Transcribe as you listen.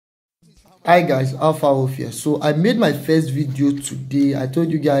Hi guys, Alpha Wolf here. So I made my first video today. I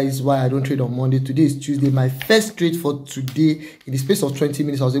told you guys why I don't trade on Monday. Today is Tuesday. My first trade for today, in the space of 20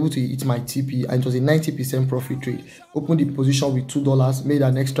 minutes, I was able to hit my TP, and it was a 90% profit trade. Opened the position with $2, made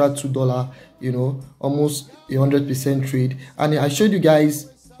an extra $2, almost 100% trade. And I showed you guys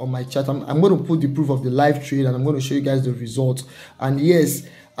on my chat. I'm going to put the proof of the live trade, and I'm going to show you guys the results. And yes,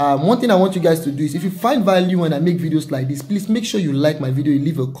 one thing I want you guys to do is, if you find value when I make videos like this, please make sure you like my video, you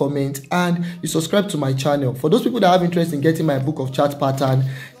leave a comment, and you subscribe to my channel. For those people that have interest in getting my book of chart pattern,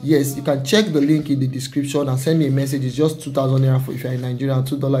 yes, you can check the link in the description and send me a message. It's just 2,000 naira for if you're in Nigeria and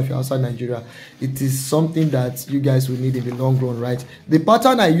 $2 if you're outside Nigeria. It is something that you guys will need in the long run, right? The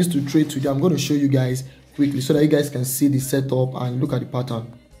pattern I used to trade today, I'm going to show you guys quickly so that you guys can see the setup and look at the pattern.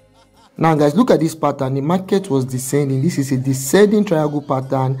 Now guys, look at this pattern. The market was descending. This is a descending triangle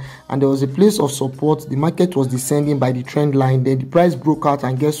pattern, and there was a place of support. The market was descending by the trend line. Then the price broke out,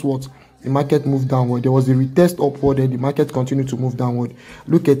 and guess what? The market moved downward. There was a retest upward, and the market continued to move downward.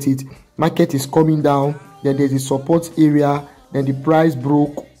 Look at it. Market is coming down. Then there's a support area. Then the price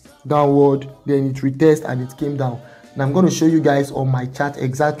broke downward. Then it retested and it came down. And I'm going to show you guys on my chart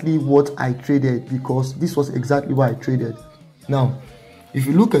exactly what I traded, because this was exactly what I traded. Now, if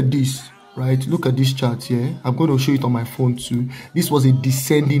you look at this, right, look at this chart here. I'm going to show it on my phone too. This was a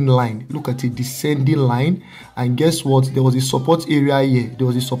descending line. Look at a descending line, and guess what? There was a support area here. There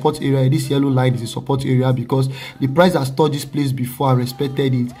was a support area. This yellow line is a support area because the price has touched this place before and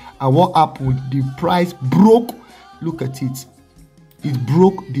respected it. And what happened? The price broke. Look at it. It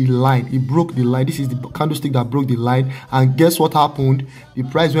broke the line. It broke the line. This is the candlestick that broke the line. And guess what happened? The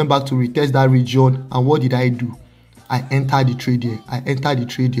price went back to retest that region. And what did I do? I entered the trade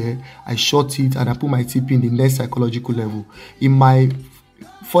here. I short it, and I put my TP in the next psychological level. In my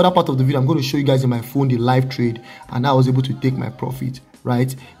further part of the video, I'm going to show you guys in my phone the live trade, and I was able to take my profit,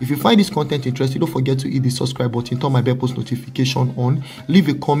 right? If you find this content interesting, don't forget to hit the subscribe button, turn my bell post notification on, leave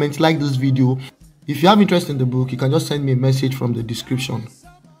a comment, like this video. If you have interest in the book, you can just send me a message from the description.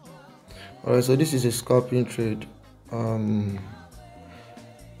 Alright, so this is a scalping trade. I'm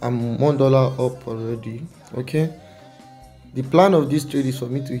 $1 up already. Okay. The plan of this trade is for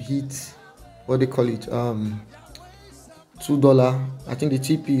me to hit, what they call it, $2. I think the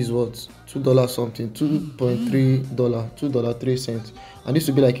TP is what, $2 something, $2.3, $2.03, and this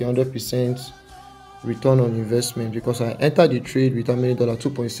will be like 100% return on investment, because I entered the trade with how many dollars?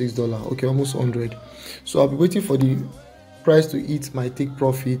 $2.6. Okay, almost 100. So I'll be waiting for the price to hit my take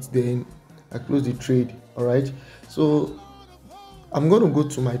profit, then I close the trade. All right. So I'm going to go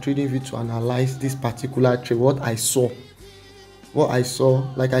to my trading view to analyze this particular trade, what I saw.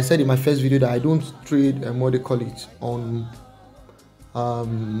 Like I said in my first video, that I don't trade what they call it on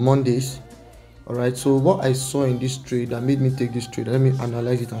Mondays. All right, so what I saw in this trade that made me take this trade, let me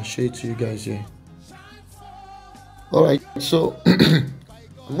analyze it and share it to you guys here. All right, so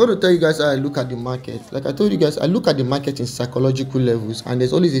I'm going to tell you guys how I look at the market. Like I told you guys, I look at the market in psychological levels, and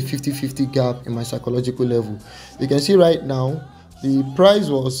there's always a 50-50 gap in my psychological level. You can see right now the price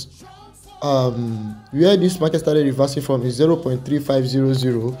was where this market started reversing from is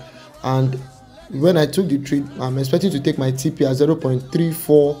 0.3500, and when I took the trade, I'm expecting to take my TP at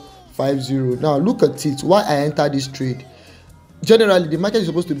 0.3450. Now look at it. Why I entered this trade? Generally, the market is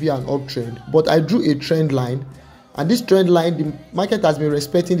supposed to be an uptrend, but I drew a trend line, and this trend line, the market has been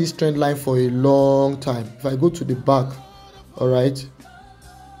respecting this trend line for a long time. If I go to the back, all right,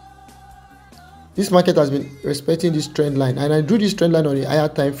 this market has been respecting this trend line, and I drew this trend line on a higher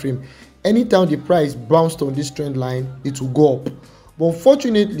time frame. Anytime the price bounced on this trend line, it will go up. But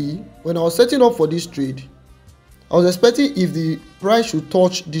unfortunately, when I was setting up for this trade, I was expecting if the price should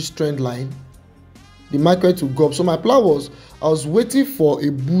touch this trend line, the market will go up. So my plan was, I was waiting for a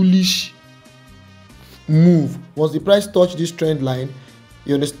bullish move. Once the price touched this trend line,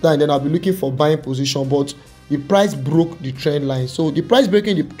 you understand, then I'll be looking for buying position. But the price broke the trend line. So the price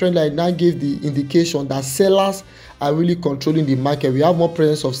breaking the trend line now gave the indication that sellers are really controlling the market. We have more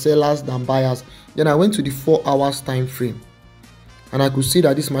presence of sellers than buyers. Then I went to the 4 hours time frame, and I could see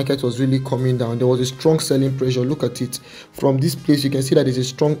that this market was really coming down. There was a strong selling pressure. Look at it. From this place, you can see that there's a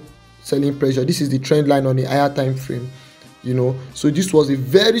strong selling pressure. This is the trend line on the higher time frame. So this was a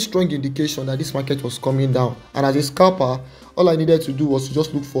very strong indication that this market was coming down. And as a scalper, all I needed to do was to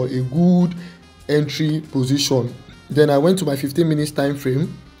just look for a good entry position. Then I went to my 15 minutes time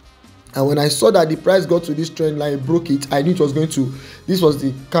frame, and when I saw that the price got to this trend line, broke it, I knew it was going to, this was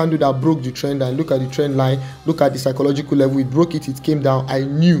the candle that broke the trend line. Look at the trend line, look at the psychological level, it broke it, it came down. I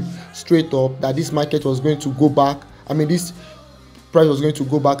knew straight up that this market was going to go back. This price was going to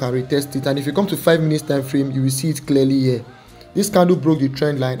go back and retest it. And if you come to 5 minutes time frame, you will see it clearly here. This candle broke the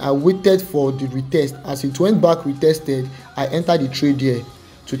trend line. I waited for the retest. As it went back, retested, I entered the trade here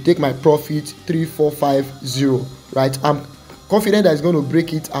to take my profit 3450, right? I'm confident that it's going to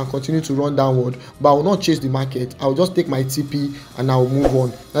break it and continue to run downward, but I will not chase the market. I'll just take my TP and I'll move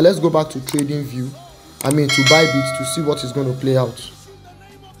on. Now let's go back to trading view. To Bybit to see what is going to play out.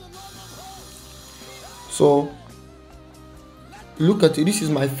 So look at it. This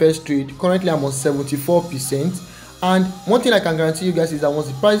is my first trade. Currently I'm on 74%. And one thing I can guarantee you guys is that once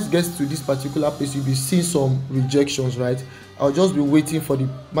the price gets to this particular place, you'll be seeing some rejections, right? I'll just be waiting for the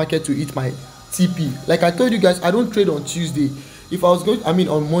market to hit my TP. Like I told you guys, I don't trade on Tuesday. If I was going,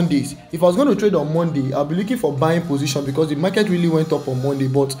 on Mondays. If I was going to trade on Monday, I'll be looking for buying position because the market really went up on Monday.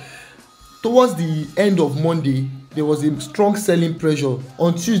 But towards the end of Monday, there was a strong selling pressure.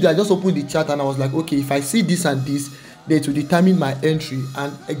 On Tuesday, I just opened the chart and I was like, okay, if I see this and this, then to determine my entry.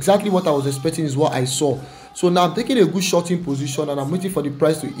 And exactly what I was expecting is what I saw. So now I'm taking a good shorting position and I'm waiting for the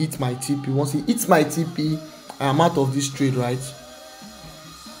price to hit my TP. Once it hits my TP, I am out of this trade, right?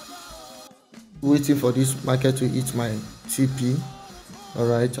 Waiting for this market to hit my TP. All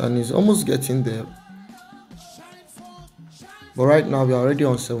right, and it's almost getting there. But right now we are already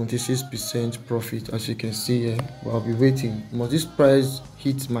on 76% profit, as you can see here. But I'll be waiting. Once this price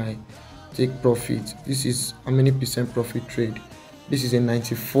hits my take profit, this is how many percent profit trade? This is a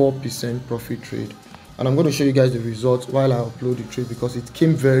 94% profit trade. And I'm going to show you guys the results while I upload the trade because it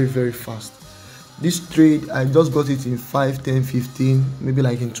came very, very fast. This trade, I just got it in 5, 10, 15, maybe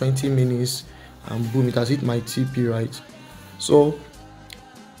like in 20 minutes, and boom, it has hit my TP, right? So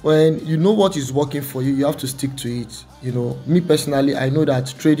when you know what is working for you, you have to stick to it. Me personally, I know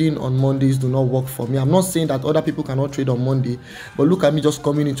that trading on Mondays do not work for me. I'm not saying that other people cannot trade on Monday, but look at me just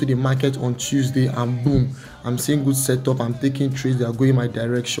coming into the market on Tuesday and boom, I'm seeing good setup. I'm taking trades that are going my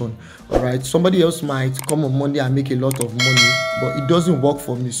direction. All right, somebody else might come on Monday and make a lot of money, but it doesn't work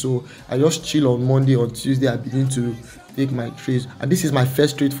for me. So I just chill on Monday. On Tuesday, I begin to take my trades, and this is my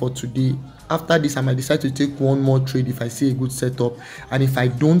first trade for today. After this, I might decide to take one more trade if I see a good setup, and if I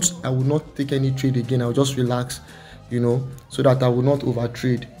don't, I will not take any trade again. I'll just relax, so that I will not over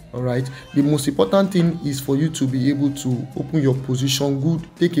trade. All right, the most important thing is for you to be able to open your position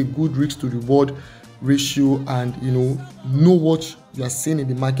take a good risk to reward ratio, and know what you are seeing in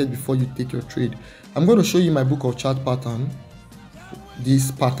the market before you take your trade. I'm going to show you my book of chart pattern,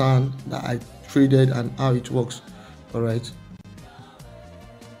 this pattern that I traded and how it works. All right.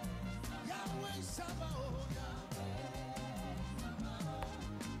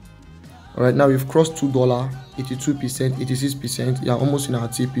 All right, now we've crossed $2, 82%, 86%. Yeah, almost in our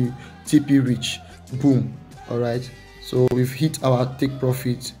TP reach. Boom. All right, so we've hit our take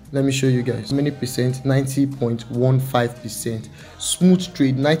profit. Let me show you guys how many percent. 90.15%. Smooth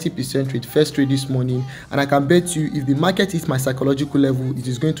trade, 90% trade. First trade this morning, and I can bet you if the market hits my psychological level, it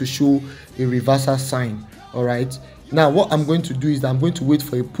is going to show a reversal sign. All right, now what I'm going to do is that I'm going to wait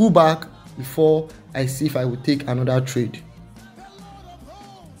for a pullback before I see if I will take another trade.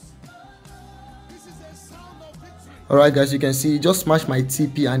 All right, guys, you can see it just smashed my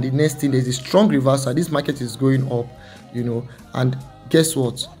TP, and the next thing, there's a strong reversal. This market is going up, and guess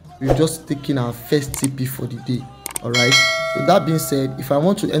what? We've just taken our first TP for the day. All right, so that being said, if I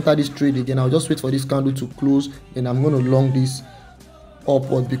want to enter this trade again, I'll just wait for this candle to close, then I'm going to long this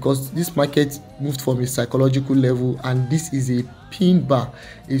upward because this market moved from a psychological level, and this is a pin bar,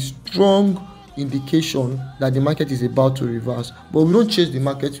 a strong indication that the market is about to reverse. But we don't chase the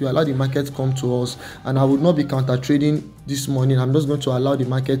market, we allow the market come to us, and I would not be counter trading this morning. I'm just going to allow the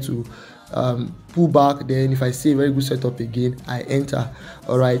market to pull back. Then if I see a very good setup again, I enter.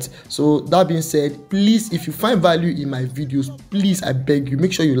 All right, so that being said, please, if you find value in my videos, please, I beg you,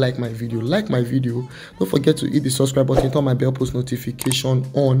 make sure you like my video. Don't forget to hit the subscribe button, turn my bell post notification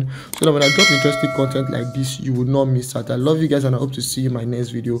on, so that when I drop interesting content like this, you will not miss out. I love you guys, and I hope to see you in my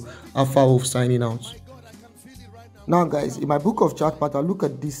next video. Alpha Wolf signing out. Now guys, in my book of chart pattern, look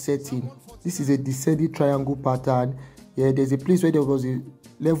at this setting. This is a descending triangle pattern. Yeah, there's a place where there was a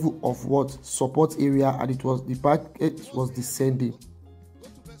level of what support area, and it was the market was descending.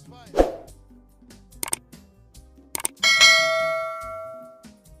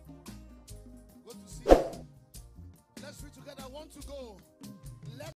 Let's read together. 1 to go.